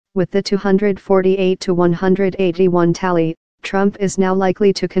With the 248 to 181 tally, Trump is now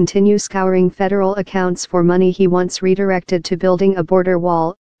likely to continue scouring federal accounts for money he once redirected to building a border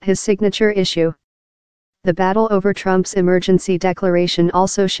wall, his signature issue. The battle over Trump's emergency declaration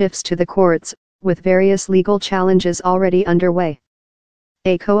also shifts to the courts, with various legal challenges already underway.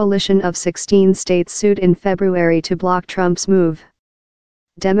 A coalition of 16 states sued in February to block Trump's move.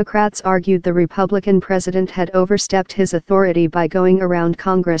 Democrats argued the Republican president had overstepped his authority by going around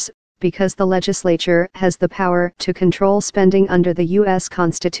Congress, because the legislature has the power to control spending under the U.S.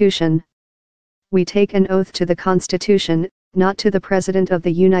 Constitution. "We take an oath to the Constitution, not to the President of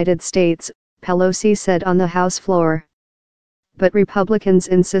the United States," Pelosi said on the House floor. But Republicans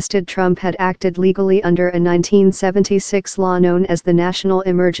insisted Trump had acted legally under a 1976 law known as the National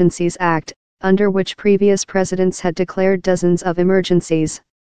Emergencies Act, under which previous presidents had declared dozens of emergencies.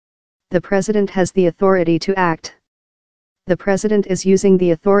 "The president has the authority to act. The president is using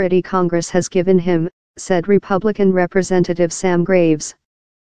the authority Congress has given him," said Republican Representative Sam Graves.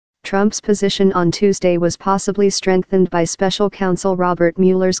 Trump's position on Tuesday was possibly strengthened by special counsel Robert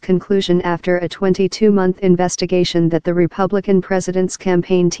Mueller's conclusion after a 22-month investigation that the Republican president's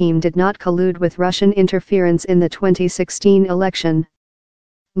campaign team did not collude with Russian interference in the 2016 election.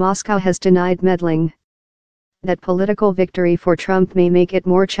 Moscow has denied meddling. That political victory for Trump may make it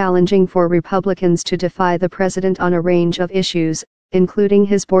more challenging for Republicans to defy the president on a range of issues, including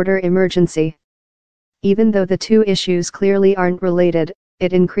his border emergency. Even though the two issues clearly aren't related,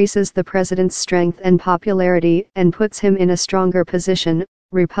 it increases the president's strength and popularity and puts him in a stronger position,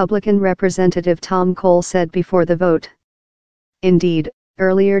 Republican Representative Tom Cole said before the vote. Indeed,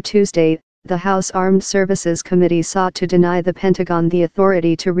 earlier Tuesday, the House Armed Services Committee sought to deny the Pentagon the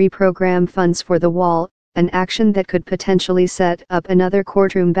authority to reprogram funds for the wall, an action that could potentially set up another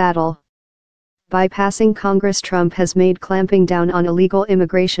courtroom battle. By passing Congress, Trump has made clamping down on illegal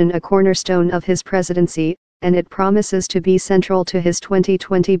immigration a cornerstone of his presidency, and it promises to be central to his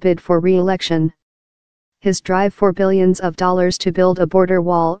 2020 bid for re-election. His drive for billions of dollars to build a border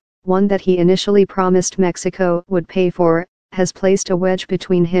wall, one that he initially promised Mexico would pay for, has placed a wedge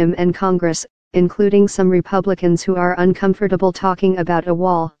between him and Congress, including some Republicans who are uncomfortable talking about a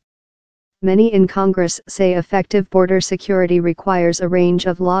wall. Many in Congress say effective border security requires a range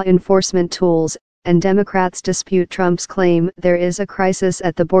of law enforcement tools, and Democrats dispute Trump's claim there is a crisis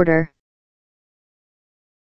at the border.